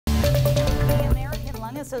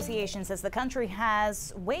Association says the country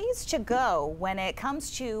has ways to go when it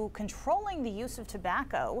comes to controlling the use of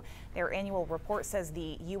tobacco. Their annual report says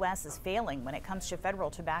the U.S. is failing when it comes to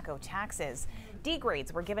federal tobacco taxes. D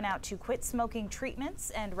grades were given out to quit smoking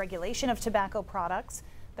treatments and regulation of tobacco products.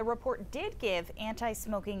 The report did give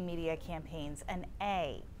anti-smoking media campaigns an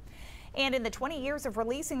A. And in the 20 years of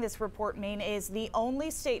releasing this report, Maine is the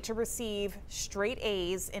only state to receive straight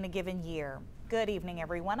A's in a given year. Good evening,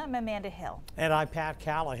 everyone. I'm Amanda Hill. And I'm Pat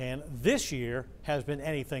Callahan. This year has been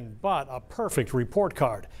anything but a perfect report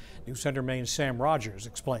card. News Center Maine's Sam Rogers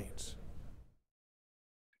explains.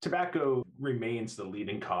 Tobacco remains the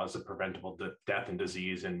leading cause of preventable death and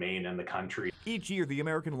disease in Maine and the country. Each year, the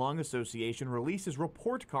American Lung Association releases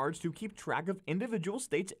report cards to keep track of individual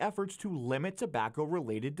states' efforts to limit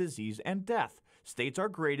tobacco-related disease and death. States are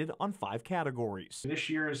graded on 5 categories. This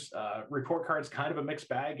year's report card is kind of a mixed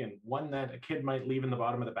bag and one that a kid might leave in the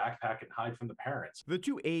bottom of the backpack and hide from the parents. The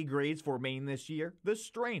 2 A grades for Maine this year: the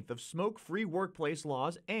strength of smoke-free workplace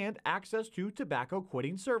laws and access to tobacco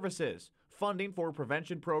quitting services. Funding for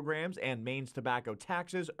prevention programs and Maine's tobacco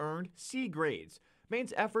taxes earned C grades.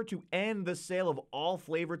 Maine's effort to end the sale of all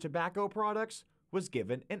flavored tobacco products was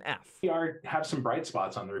given an F. We have some bright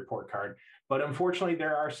spots on the report card, but unfortunately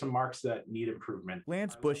there are some marks that need improvement.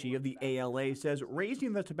 Lance Bushy of the ALA says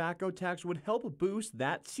raising the tobacco tax would help boost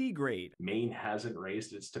that C grade. Maine hasn't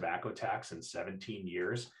raised its tobacco tax in 17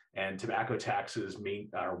 years, and tobacco taxes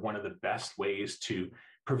are one of the best ways to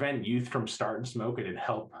prevent youth from starting smoking and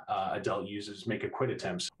help adult users make a quit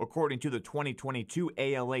attempts. According to the 2022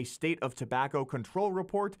 ALA State of Tobacco Control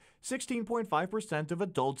Report, 16.5% of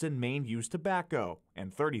adults in Maine use tobacco,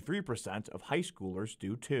 and 33% of high schoolers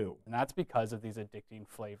do too. And that's because of these addicting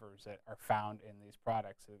flavors that are found in these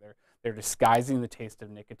products. So they're disguising the taste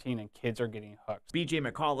of nicotine, and kids are getting hooked. BJ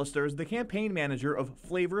McAllister is the campaign manager of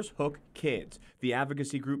Flavors Hook Kids. The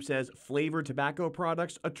advocacy group says flavored tobacco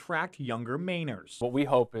products attract younger Mainers. What we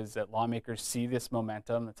hope is that lawmakers see this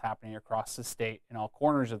momentum that's happening across the state, in all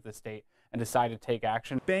corners of the state, and decide to take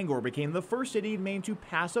action. Bangor became the first city in Maine to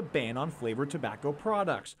pass a ban on flavored tobacco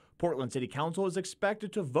products. Portland City Council is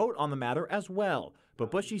expected to vote on the matter as well,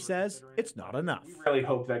 but Bushy says it's not enough. We really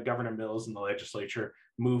hope that Governor Mills and the legislature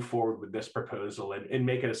move forward with this proposal and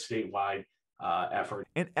make it a statewide effort.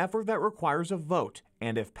 An effort that requires a vote,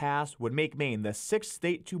 and if passed, would make Maine the 6th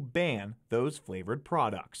state to ban those flavored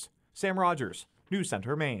products. Sam Rogers, News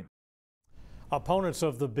Center, Maine. Opponents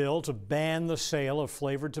of the bill to ban the sale of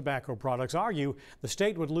flavored tobacco products argue the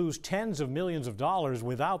state would lose tens of millions of dollars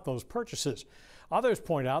without those purchases. Others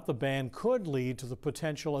point out the ban could lead to the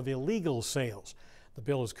potential of illegal sales. The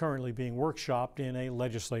bill is currently being workshopped in a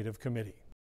legislative committee.